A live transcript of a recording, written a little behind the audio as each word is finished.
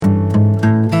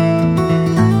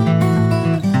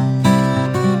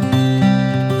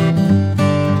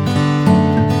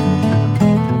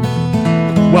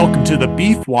Welcome to the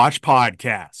Beef Watch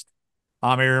podcast.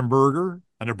 I'm Aaron Berger,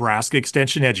 a Nebraska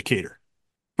Extension educator.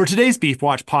 For today's Beef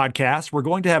Watch podcast, we're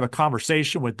going to have a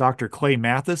conversation with Dr. Clay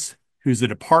Mathis, who's the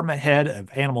department head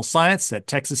of animal science at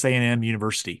Texas A&M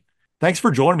University. Thanks for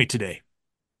joining me today.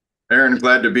 Aaron,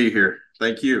 glad to be here.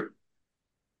 Thank you.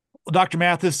 Well, Dr.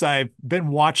 Mathis, I've been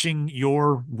watching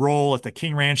your role at the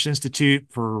King Ranch Institute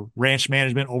for Ranch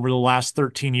Management over the last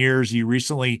 13 years. You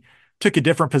recently took a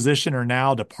different position, are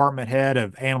now department head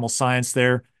of animal science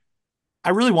there.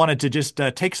 I really wanted to just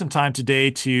take some time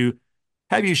today to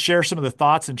have you share some of the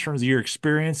thoughts in terms of your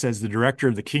experience as the director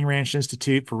of the King Ranch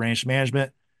Institute for Ranch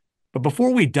Management. But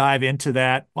before we dive into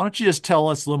that, why don't you just tell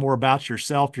us a little more about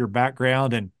yourself, your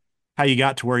background, and how you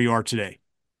got to where you are today?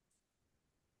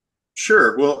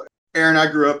 Sure. Well, Aaron,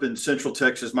 I grew up in Central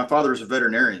Texas. My father was a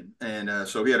veterinarian, and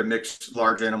so he had a mixed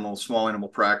large animal, small animal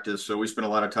practice. So we spent a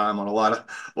lot of time on a lot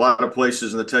of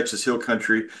places in the Texas Hill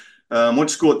Country. Went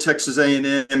to school at Texas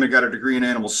A&M and got a degree in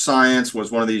animal science.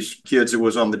 Was one of these kids that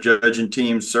was on the judging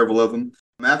teams, several of them.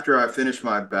 After I finished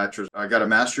my bachelor's, I got a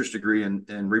master's degree in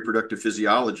reproductive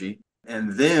physiology,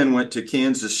 and then went to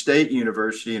Kansas State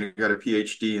University and got a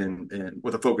PhD in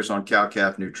with a focus on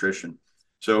cow-calf nutrition.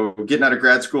 So getting out of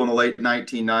grad school in the late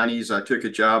 1990s, I took a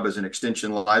job as an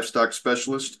extension livestock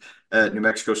specialist at New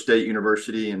Mexico State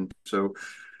University. And so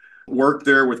worked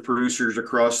there with producers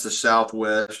across the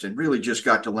Southwest and really just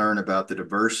got to learn about the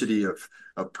diversity of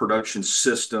production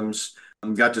systems.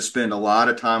 Got to spend a lot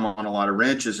of time on a lot of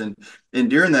ranches. And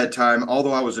during that time,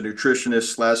 although I was a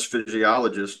nutritionist slash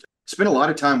physiologist, spent a lot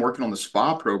of time working on the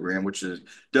SPA program, which is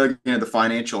dug into the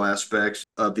financial aspects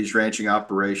of these ranching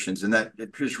operations. And that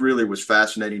it just really was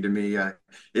fascinating to me.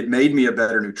 It made me a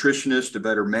better nutritionist, a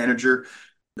better manager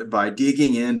by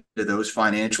digging into those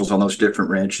financials on those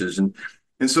different ranches. And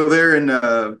so there in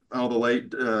the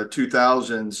late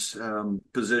 2000s,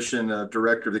 position of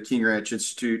director of the King Ranch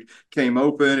Institute came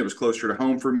open. It was closer to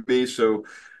home for me. So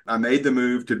I made the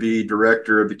move to be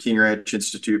director of the King Ranch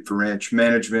Institute for Ranch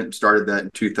Management, started that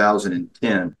in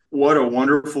 2010. What a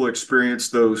wonderful experience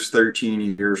those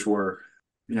 13 years were.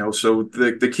 So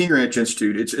the King Ranch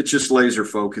Institute, it's just laser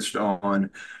focused on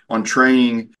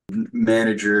training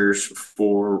managers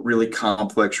for really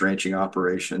complex ranching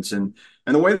operations. And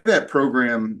the way that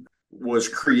program was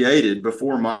created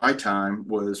before my time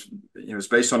was, it's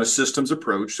based on a systems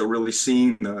approach. So really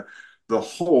seeing the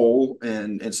whole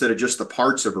and instead of just the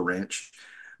parts of a ranch,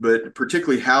 but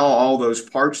particularly how all those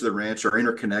parts of the ranch are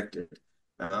interconnected.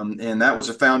 And that was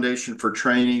a foundation for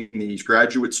training these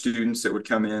graduate students that would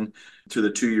come in to the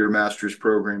 2-year master's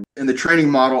program. And the training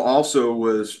model also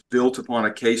was built upon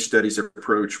a case studies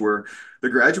approach where the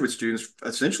graduate students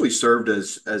essentially served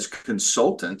as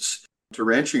consultants to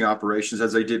ranching operations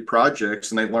as they did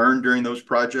projects, and they learned during those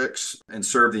projects and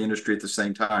served the industry at the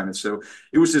same time. And so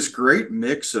it was this great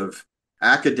mix of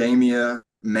academia,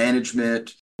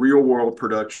 management, real world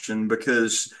production,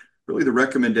 because really the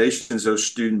recommendations those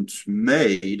students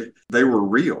made, they were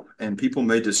real and people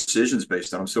made decisions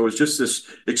based on them. So it was just this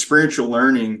experiential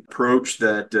learning approach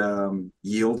that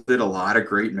yielded a lot of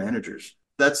great managers.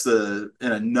 That's in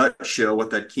a nutshell, what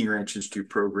that King Ranch Institute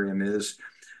program is.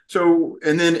 So,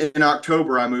 and then in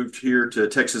October, I moved here to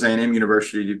Texas A&M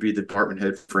University to be the department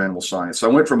head for animal science. So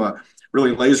I went from a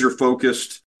really laser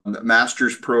focused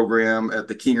master's program at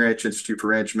the King Ranch Institute for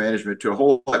Ranch Management to a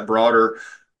whole lot broader,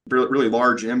 really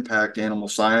large impact animal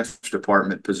science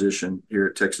department position here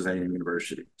at Texas A&M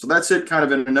University. So that's it kind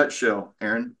of in a nutshell,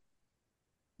 Aaron.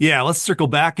 Yeah, let's circle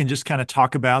back and just kind of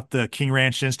talk about the King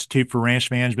Ranch Institute for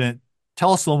Ranch Management.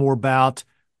 Tell us a little more about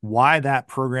why that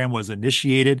program was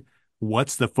initiated.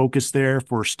 What's the focus there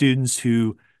for students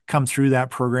who come through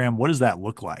that program? What does that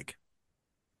look like?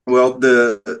 Well,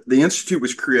 the institute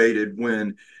was created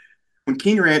when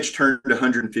King Ranch turned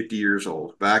 150 years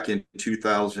old back in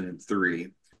 2003.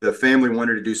 The family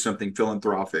wanted to do something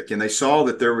philanthropic, and they saw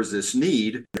that there was this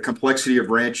need. The complexity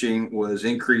of ranching was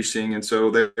increasing, and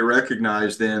so they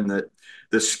recognized then that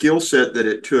the skill set that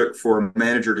it took for a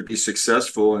manager to be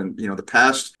successful in the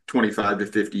past 25 to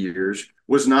 50 years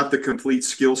was not the complete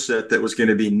skill set that was going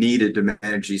to be needed to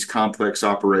manage these complex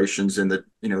operations in the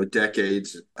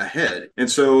decades ahead. And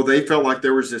so they felt like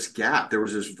there was this gap, there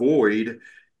was this void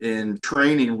in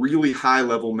training really high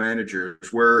level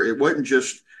managers, where it wasn't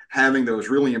just having those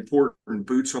really important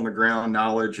boots on the ground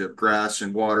knowledge of grass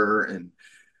and water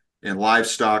and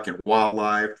livestock and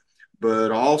wildlife,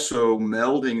 but also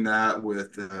melding that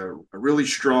with a really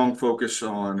strong focus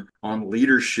on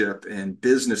leadership and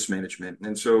business management.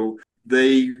 And so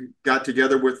they got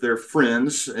together with their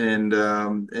friends and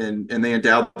they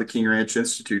endowed the King Ranch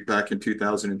Institute back in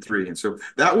 2003. And so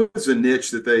that was a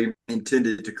niche that they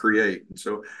intended to create. And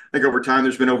so I think over time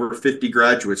there's been over 50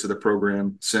 graduates of the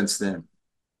program since then.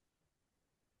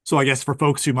 So I guess for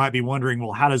folks who might be wondering,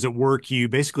 well, how does it work? You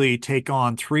basically take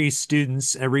on 3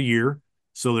 students every year.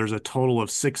 So there's a total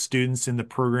of 6 students in the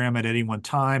program at any one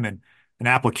time, and an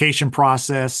application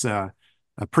process, a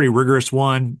pretty rigorous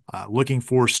one, looking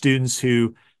for students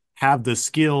who have the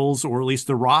skills, or at least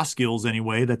the raw skills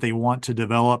anyway, that they want to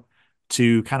develop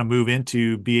to kind of move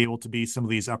into be able to be some of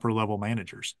these upper level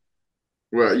managers.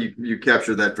 Well, you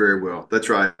captured that very well. That's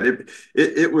right.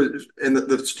 It was, and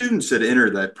the students that enter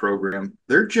that program,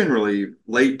 they're generally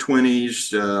late 20s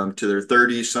to their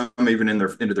 30s, some even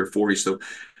into their 40s. So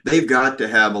they've got to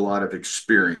have a lot of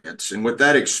experience, and with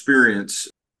that experience,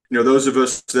 those of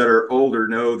us that are older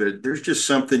know that there's just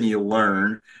something you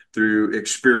learn through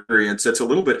experience that's a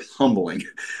little bit humbling.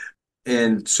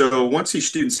 And so once these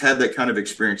students have that kind of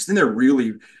experience, then they're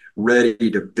really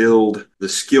ready to build the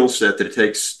skill set that it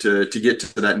takes to get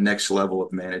to that next level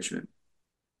of management.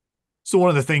 So one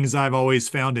of the things I've always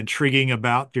found intriguing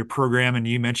about your program, and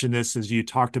you mentioned this as you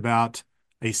talked about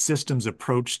a systems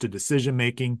approach to decision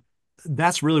making,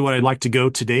 that's really what I'd like to go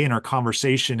today in our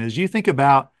conversation. As you think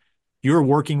about you're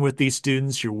working with these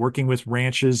students, you're working with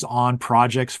ranches on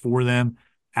projects for them,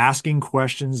 asking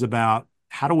questions about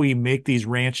how do we make these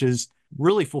ranches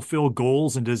really fulfill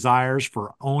goals and desires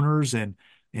for owners and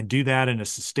do that in a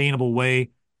sustainable way.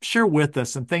 Share with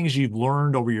us some things you've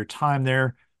learned over your time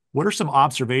there. What are some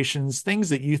observations, things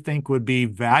that you think would be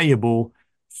valuable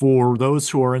for those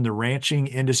who are in the ranching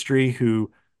industry who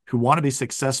want to be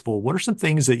successful? What are some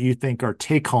things that you think are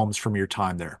take homes from your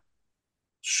time there?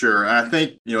 Sure. And I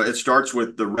think, it starts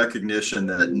with the recognition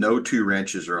that no two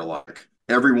ranches are alike.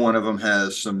 Every one of them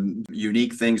has some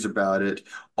unique things about it.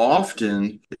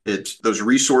 Often it's those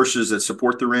resources that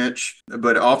support the ranch,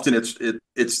 but often it's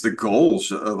the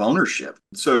goals of ownership.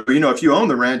 So, if you own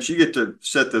the ranch, you get to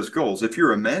set those goals. If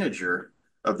you're a manager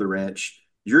of the ranch,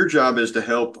 your job is to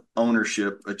help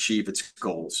ownership achieve its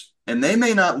goals. And they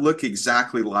may not look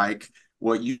exactly like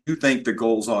what you think the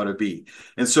goals ought to be.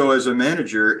 And so as a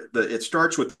manager, it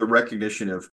starts with the recognition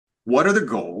of what are the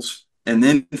goals, and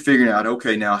then figuring out,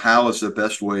 okay, now how is the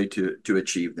best way to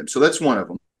achieve them? So that's one of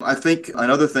them. I think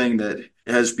another thing that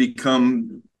has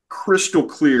become crystal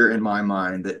clear in my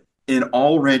mind that in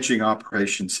all ranching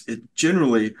operations, it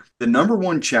generally the number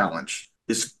one challenge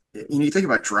is, you think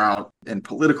about drought and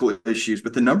political issues,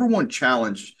 but the number one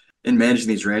challenge in managing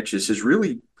these ranches has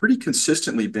really pretty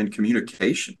consistently been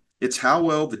communication. It's how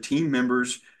well the team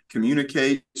members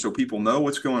communicate so people know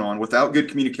what's going on. Without good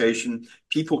communication,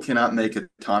 people cannot make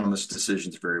autonomous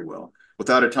decisions very well.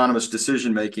 Without autonomous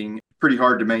decision making, pretty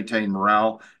hard to maintain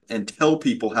morale and tell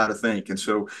people how to think. And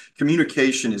so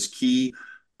communication is key,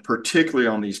 particularly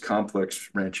on these complex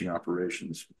ranching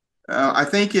operations. I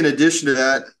think in addition to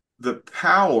that, the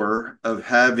power of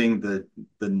having the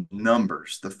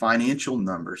numbers, the financial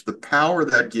numbers, the power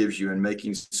that gives you in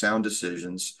making sound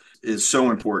decisions is so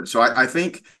important. So I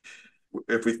think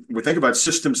if we think about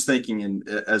systems thinking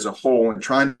as a whole and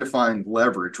trying to find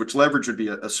leverage, which leverage would be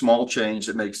a small change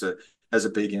that has a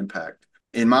big impact.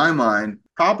 In my mind,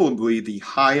 probably the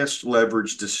highest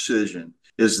leverage decision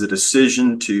is the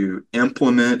decision to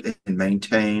implement and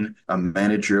maintain a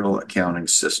managerial accounting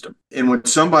system. And when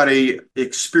somebody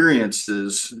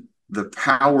experiences the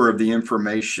power of the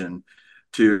information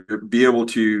to be able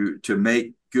to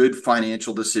make good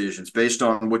financial decisions based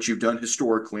on what you've done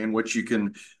historically and what you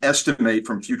can estimate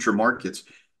from future markets,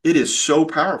 it is so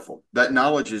powerful. That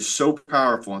knowledge is so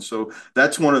powerful. And so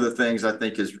that's one of the things I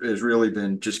think has really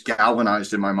been just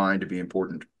galvanized in my mind to be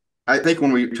important. I think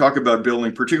when we talk about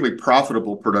building particularly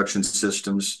profitable production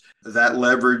systems, that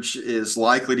leverage is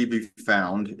likely to be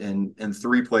found in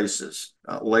 3 places: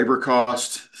 labor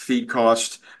cost, feed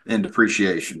cost, and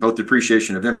depreciation, both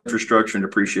depreciation of infrastructure and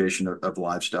depreciation of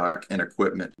livestock and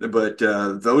equipment. But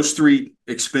those 3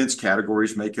 expense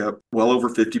categories make up well over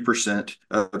 50%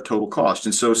 of total cost.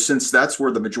 And so since that's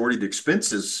where the majority of the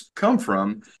expenses come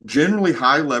from, generally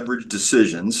high leverage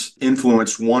decisions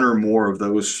influence one or more of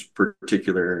those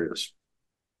particular areas.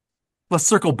 Let's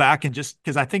circle back and just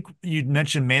because I think you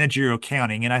mentioned managerial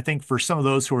accounting, and I think for some of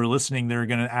those who are listening, they're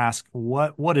going to ask,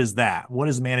 what is that? What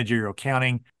is managerial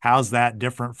accounting? How's that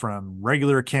different from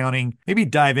regular accounting? Maybe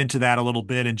dive into that a little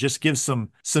bit and just give some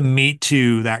meat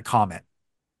to that comment.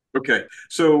 Okay,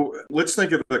 so let's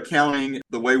think of accounting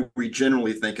the way we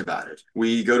generally think about it.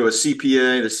 We go to a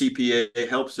CPA, the CPA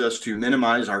helps us to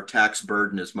minimize our tax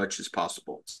burden as much as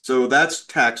possible. So that's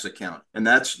tax accounting, and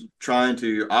that's trying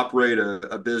to operate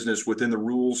a business within the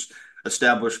rules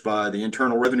established by the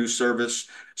Internal Revenue Service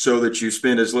so that you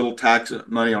spend as little tax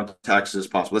money on taxes as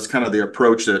possible. That's kind of the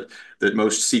approach that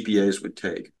most CPAs would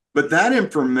take. But that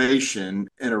information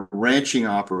in a ranching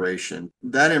operation,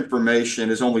 that information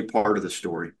is only part of the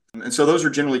story. And so those are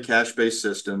generally cash-based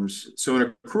systems. So in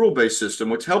an accrual-based system,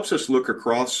 which helps us look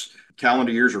across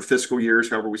calendar years or fiscal years,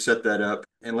 however we set that up,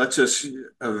 and lets us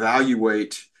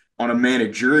evaluate on a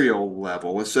managerial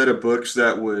level a set of books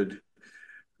that would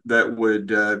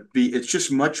be, it's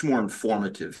just much more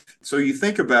informative. So you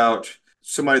think about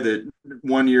somebody that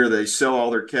one year they sell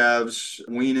all their calves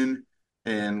weaning,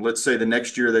 and let's say the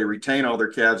next year they retain all their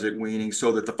calves at weaning,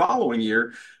 so that the following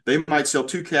year they might sell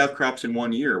two calf crops in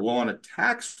one year. Well, on a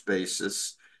tax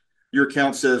basis, your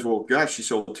account says, well, gosh, you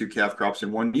sold two calf crops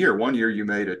in one year. One year you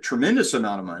made a tremendous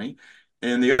amount of money,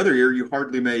 and the other year you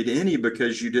hardly made any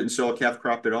because you didn't sell a calf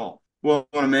crop at all. Well,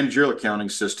 on a managerial accounting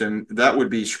system, that would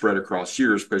be spread across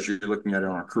years because you're looking at it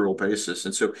on an accrual basis.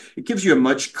 And so it gives you a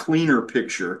much cleaner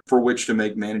picture for which to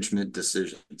make management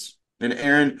decisions. And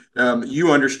Aaron,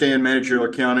 you understand managerial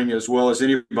accounting as well as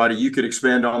anybody. You could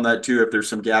expand on that too if there's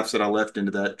some gaps that I left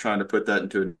into that, trying to put that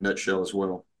into a nutshell as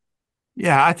well.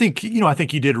 Yeah, I think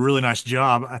you did a really nice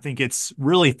job. I think it's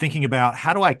really thinking about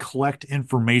how do I collect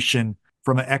information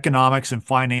from an economics and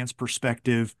finance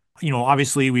perspective.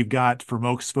 Obviously we've got for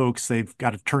most folks, they've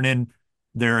got to turn in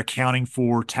their accounting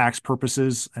for tax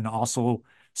purposes and also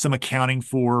some accounting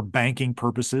for banking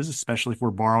purposes, especially if we're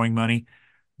borrowing money.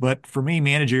 But for me,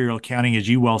 managerial accounting, as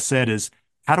you well said, is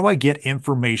how do I get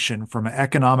information from an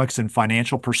economics and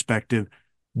financial perspective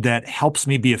that helps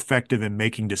me be effective in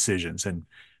making decisions? And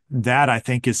that I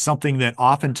think is something that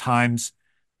oftentimes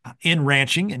in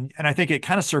ranching, and I think it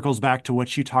kind of circles back to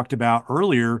what you talked about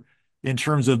earlier in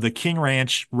terms of the King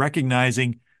Ranch,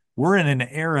 recognizing we're in an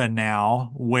era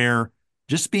now where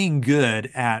just being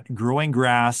good at growing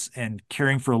grass and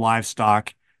caring for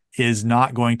livestock is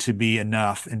not going to be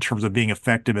enough in terms of being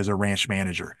effective as a ranch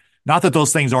manager. Not that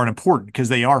those things aren't important because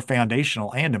they are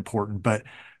foundational and important, but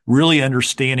really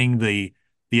understanding the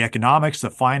economics,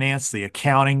 the finance, the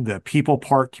accounting, the people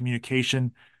part,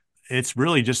 communication. It's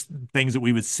really just things that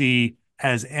we would see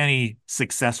as any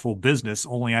successful business.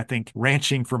 Only I think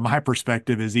ranching, from my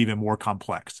perspective, is even more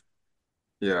complex.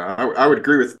 Yeah, I would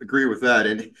agree with that.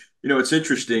 And it's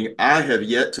interesting. I have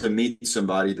yet to meet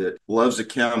somebody that loves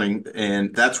accounting,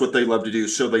 and that's what they love to do.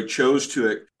 So they chose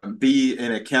to be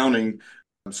in accounting.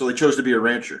 So they chose to be a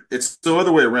rancher. It's the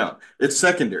other way around. It's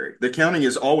secondary. The accounting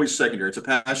is always secondary. It's a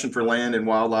passion for land and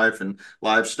wildlife and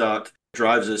livestock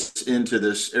drives us into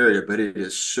this area, but it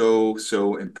is so,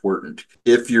 so important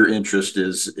if your interest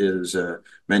is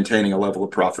maintaining a level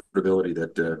of profitability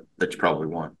that you probably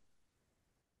want.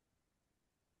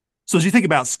 So as you think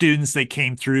about students that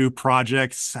came through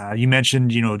projects, you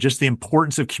mentioned, just the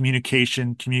importance of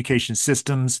communication, communication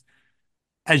systems.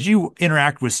 As you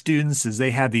interact with students, as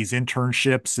they had these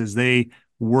internships, as they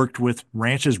worked with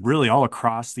ranches really all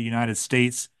across the United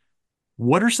States,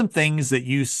 what are some things that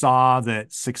you saw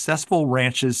that successful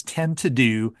ranches tend to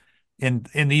do in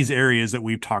these areas that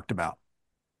we've talked about?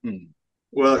 Hmm.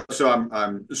 Well, so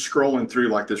I'm scrolling through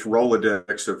like this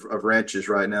Rolodex of ranches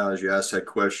right now as you ask that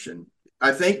question.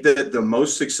 I think that the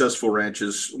most successful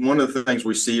ranches, one of the things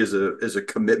we see is a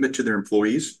commitment to their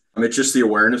employees. I mean, it's just the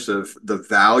awareness of the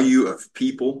value of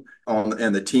people on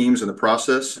and the teams and the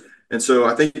process. And so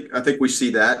I think we see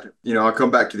that. I'll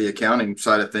come back to the accounting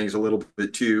side of things a little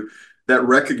bit too. That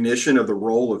recognition of the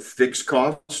role of fixed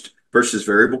cost versus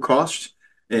variable cost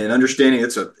and understanding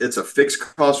it's a fixed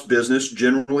cost business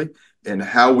generally and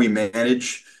how we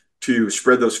manage to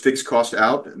spread those fixed costs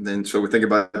out. And then so we think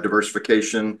about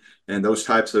diversification and those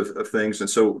types of things. And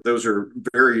so those are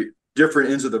very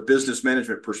different ends of the business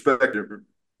management perspective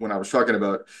when I was talking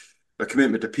about a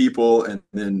commitment to people and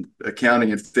then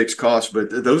accounting and fixed costs.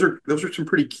 But those are some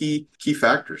pretty key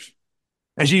factors.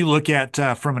 As you look at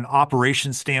from an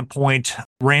operations standpoint,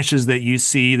 ranches that you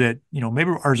see that,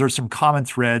 maybe are there some common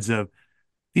threads of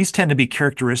these tend to be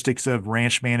characteristics of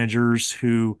ranch managers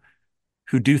who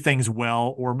do things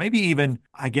well, or maybe even,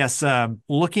 I guess,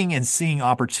 looking and seeing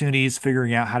opportunities,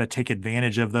 figuring out how to take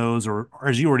advantage of those, or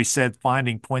as you already said,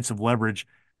 finding points of leverage.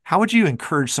 How would you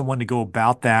encourage someone to go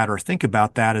about that or think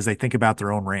about that as they think about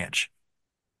their own ranch?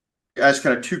 I asked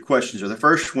kind of two questions there. The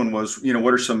first one was,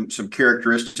 what are some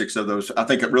characteristics of those? I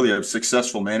think really of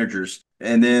successful managers,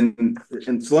 and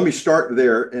so let me start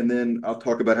there, and then I'll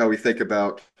talk about how we think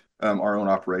about our own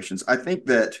operations. I think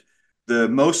that the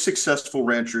most successful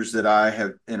ranchers that I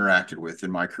have interacted with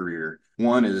in my career,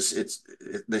 one is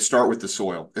they start with the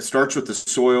soil. It starts with the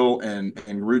soil and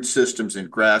root systems and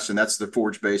grass, and that's the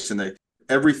forage base. And they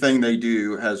everything they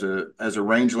do has a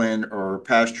rangeland or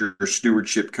pasture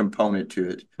stewardship component to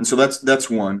it. And so that's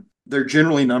one. They're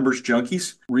generally numbers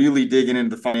junkies, really digging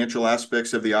into the financial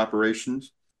aspects of the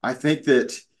operations. I think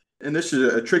that, and this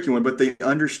is a tricky one, but they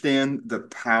understand the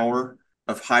power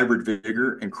of hybrid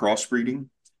vigor and crossbreeding.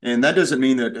 And that doesn't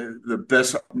mean that the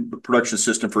best production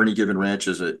system for any given ranch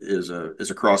is a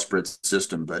crossbred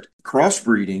system, but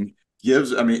crossbreeding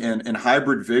gives, I mean, and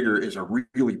hybrid vigor is a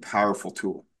really powerful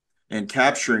tool. And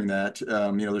capturing that,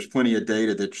 there's plenty of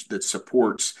data that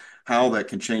supports how that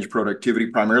can change productivity,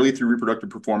 primarily through reproductive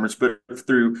performance, but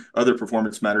through other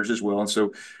performance matters as well. And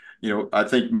so, I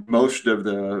think most of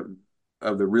the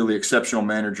really exceptional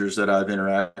managers that I've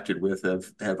interacted with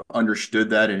have understood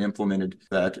that and implemented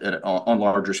that on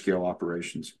larger scale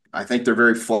operations. I think they're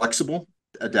very flexible,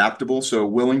 adaptable, so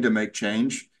willing to make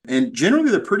change. And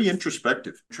generally, they're pretty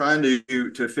introspective, trying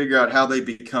to figure out how they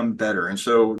become better. And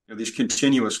so, these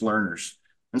continuous learners.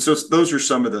 And so, those are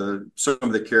some of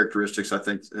the characteristics I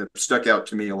think have stuck out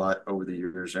to me a lot over the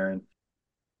years, Aaron.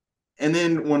 And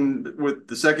then, with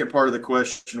the second part of the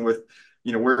question, with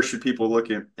where should people look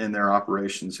in their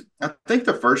operations? I think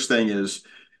the first thing is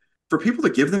for people to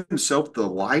give themselves the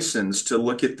license to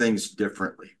look at things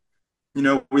differently.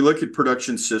 We look at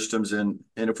production systems, and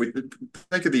if we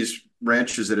think of these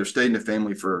ranches that have stayed in the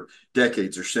family for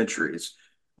decades or centuries,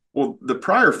 well, the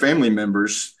prior family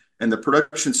members and the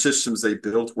production systems they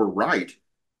built were right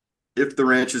if the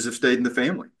ranches have stayed in the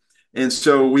family. And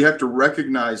so we have to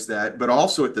recognize that, but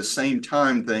also at the same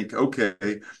time think, okay,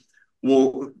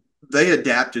 well, they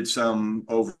adapted some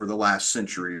over the last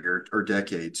century or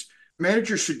decades.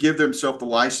 Managers should give themselves the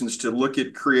license to look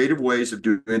at creative ways of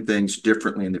doing things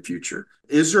differently in the future.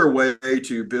 Is there a way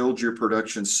to build your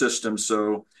production system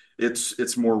so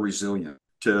it's more resilient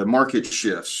to market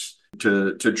shifts,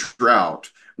 to drought,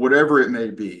 whatever it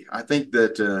may be? I think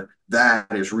that that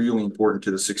is really important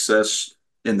to the success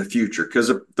in the future, because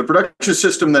the production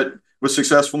system that was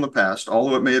successful in the past,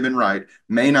 although it may have been right,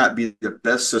 may not be the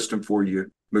best system for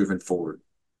you moving forward.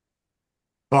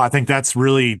 Well, I think that's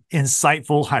really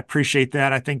insightful. I appreciate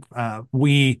that. I think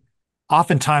we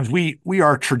oftentimes we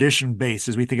are tradition based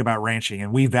as we think about ranching,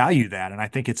 and we value that. And I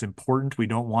think it's important. We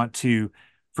don't want to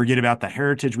forget about the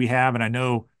heritage we have. And I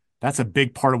know that's a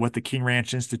big part of what the King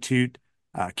Ranch Institute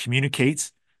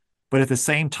communicates. But at the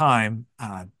same time,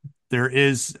 there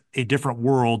is a different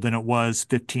world than it was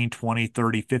 15, 20,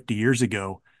 30, 50 years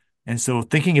ago. And so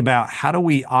thinking about how do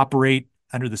we operate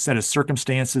under the set of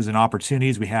circumstances and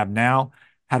opportunities we have now,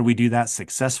 how do we do that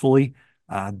successfully?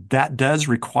 That does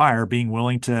require being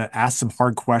willing to ask some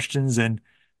hard questions and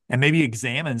maybe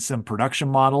examine some production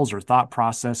models or thought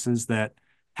processes that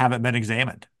haven't been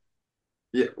examined.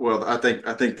 Yeah, well, I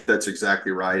think that's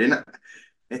exactly right.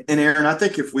 And Aaron, I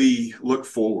think if we look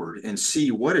forward and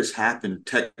see what has happened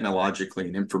technologically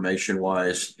and information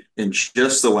wise in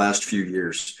just the last few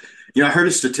years, I heard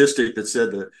a statistic that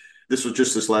said that this was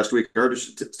just this last week. I heard a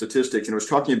statistic and it was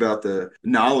talking about the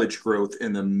knowledge growth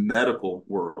in the medical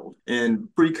world.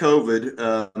 And pre-COVID,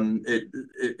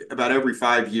 about every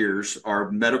 5 years,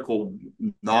 our medical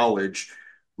knowledge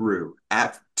grew.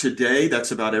 Today,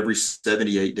 that's about every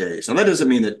 78 days. Now, that doesn't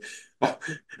mean that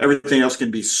everything else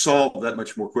can be solved that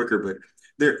much more quicker. But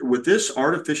with this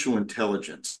artificial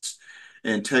intelligence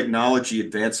and technology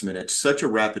advancement at such a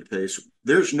rapid pace,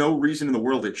 there's no reason in the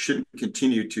world it shouldn't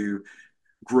continue to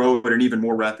grow at an even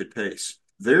more rapid pace.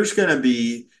 There's going to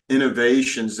be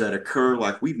innovations that occur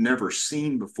like we've never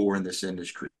seen before in this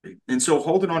industry. And so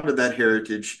holding on to that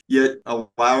heritage, yet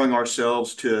allowing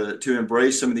ourselves to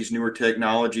embrace some of these newer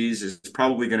technologies is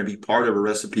probably going to be part of a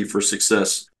recipe for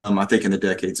success, I think, in the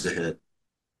decades ahead.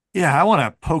 Yeah, I want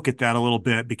to poke at that a little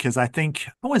bit because I think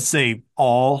I wouldn't say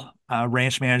all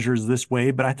ranch managers this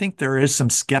way, but I think there is some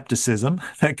skepticism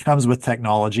that comes with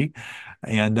technology,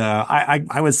 and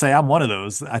I would say I'm one of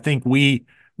those. I think we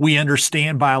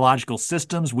understand biological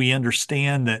systems, we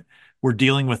understand that we're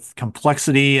dealing with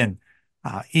complexity, and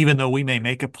even though we may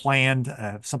make a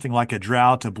plan, something like a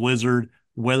drought, a blizzard,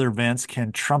 weather events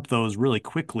can trump those really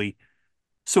quickly.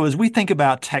 So as we think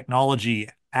about technology,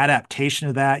 adaptation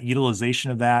of that,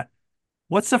 utilization of that,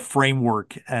 what's the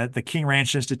framework at the King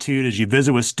Ranch Institute as you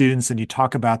visit with students and you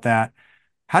talk about that?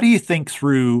 How do you think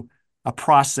through a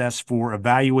process for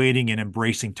evaluating and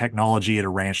embracing technology at a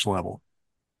ranch level?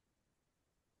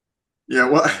 Yeah,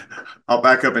 well, I'll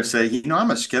back up and say,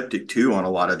 I'm a skeptic too on a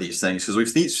lot of these things because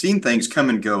we've seen things come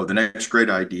and go. The next great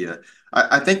idea.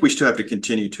 I think we still have to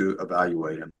continue to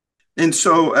evaluate them. And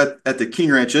so at the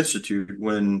King Ranch Institute,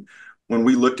 when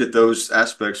we looked at those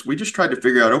aspects, we just tried to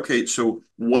figure out, okay, so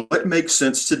what makes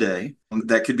sense today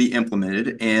that could be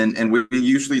implemented? And we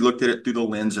usually looked at it through the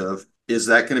lens of, is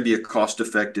that going to be a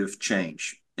cost-effective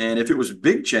change? And if it was a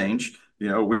big change, we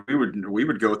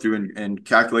would go through and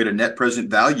calculate a net present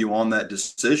value on that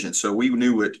decision. So we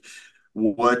knew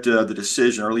what the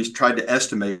decision, or at least tried to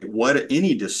estimate what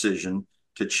any decision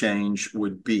to change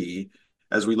would be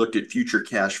as we looked at future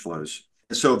cash flows.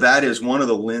 So that is one of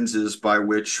the lenses by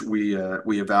which we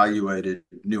evaluated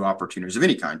new opportunities of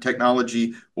any kind,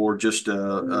 technology or just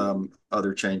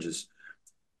other changes.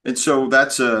 And so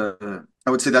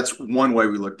I would say that's one way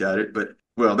we looked at it, but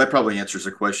well, that probably answers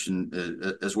the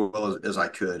question as well as I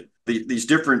could. These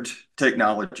different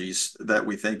technologies that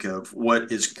we think of,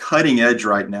 what is cutting edge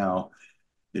right now,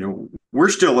 we're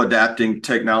still adapting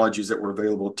technologies that were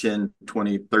available 10,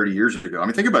 20, 30 years ago. I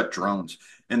mean, think about drones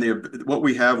and what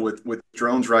we have with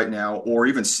drones right now, or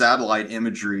even satellite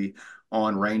imagery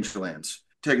on rangelands.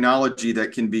 Technology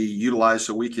that can be utilized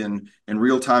so we can, in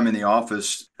real time in the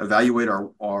office, evaluate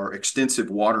our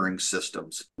extensive watering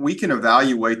systems. We can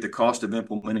evaluate the cost of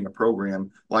implementing a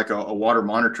program like a water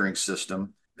monitoring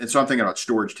system. And so I'm thinking about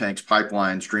storage tanks,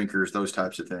 pipelines, drinkers, those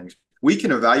types of things. We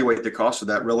can evaluate the cost of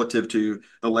that relative to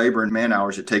the labor and man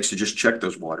hours it takes to just check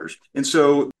those waters. And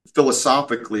so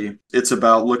philosophically, it's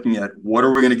about looking at what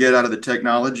are we going to get out of the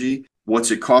technology?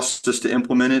 What's it cost us to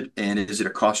implement it? And is it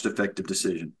a cost effective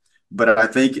decision? But I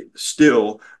think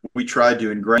still we tried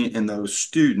to ingrain in those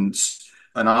students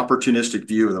an opportunistic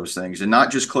view of those things and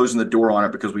not just closing the door on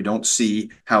it because we don't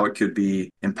see how it could be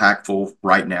impactful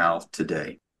right now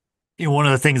today. One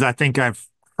of the things I think I've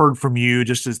heard from you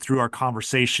just as through our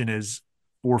conversation is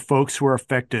for folks who are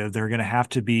effective, they're going to have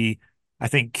to be, I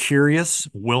think, curious,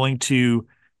 willing to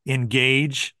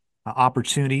engage,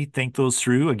 opportunity, think those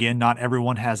through. Again, not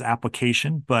everyone has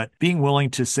application, but being willing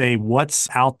to say what's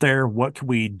out there, what can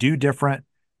we do different?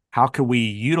 How can we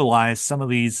utilize some of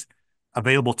these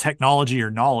available technology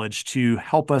or knowledge to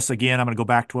help us? Again, I'm going to go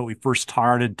back to what we first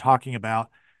started talking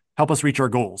about, help us reach our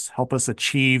goals, help us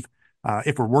achieve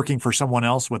if we're working for someone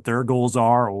else, what their goals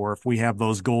are, or if we have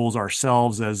those goals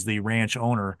ourselves as the ranch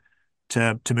owner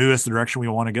to move us the direction we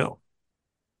want to go.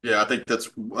 Yeah, I think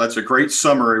that's a great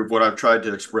summary of what I've tried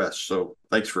to express. So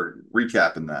thanks for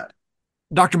recapping that.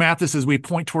 Dr. Mathis, as we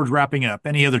point towards wrapping up,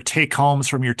 any other take homes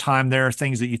from your time there,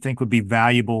 things that you think would be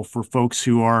valuable for folks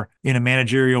who are in a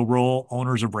managerial role,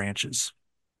 owners of ranches?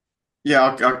 Yeah,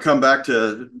 I'll come back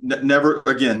to never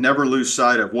lose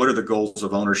sight of what are the goals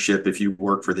of ownership if you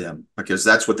work for them, because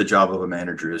that's what the job of a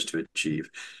manager is to achieve.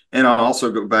 And I'll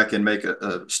also go back and make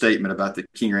a statement about the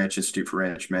King Ranch Institute for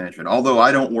Ranch Management. Although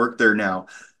I don't work there now,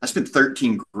 I spent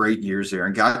 13 great years there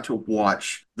and got to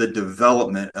watch the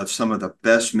development of some of the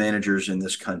best managers in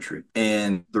this country.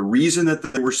 And the reason that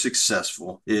they were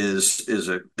successful is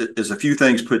a few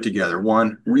things put together.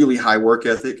 One, really high work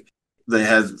ethic. They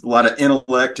had a lot of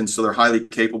intellect, and so they're highly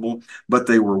capable, but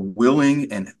they were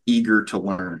willing and eager to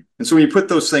learn. And so when you put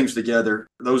those things together,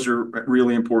 those are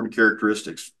really important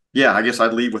characteristics. Yeah, I guess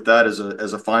I'd leave with that as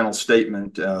a final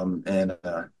statement, and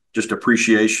just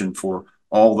appreciation for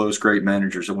all those great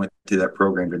managers that went through that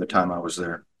program during the time I was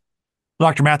there.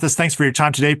 Dr. Mathis, thanks for your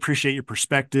time today. Appreciate your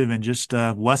perspective and just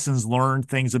lessons learned,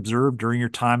 things observed during your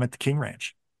time at the King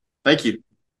Ranch. Thank you.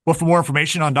 Well, for more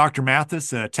information on Dr.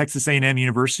 Mathis, Texas A&M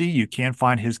University, you can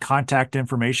find his contact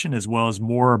information as well as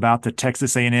more about the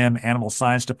Texas A&M Animal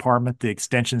Science Department, the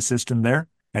extension system there.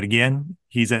 And again,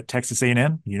 he's at Texas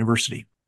A&M University.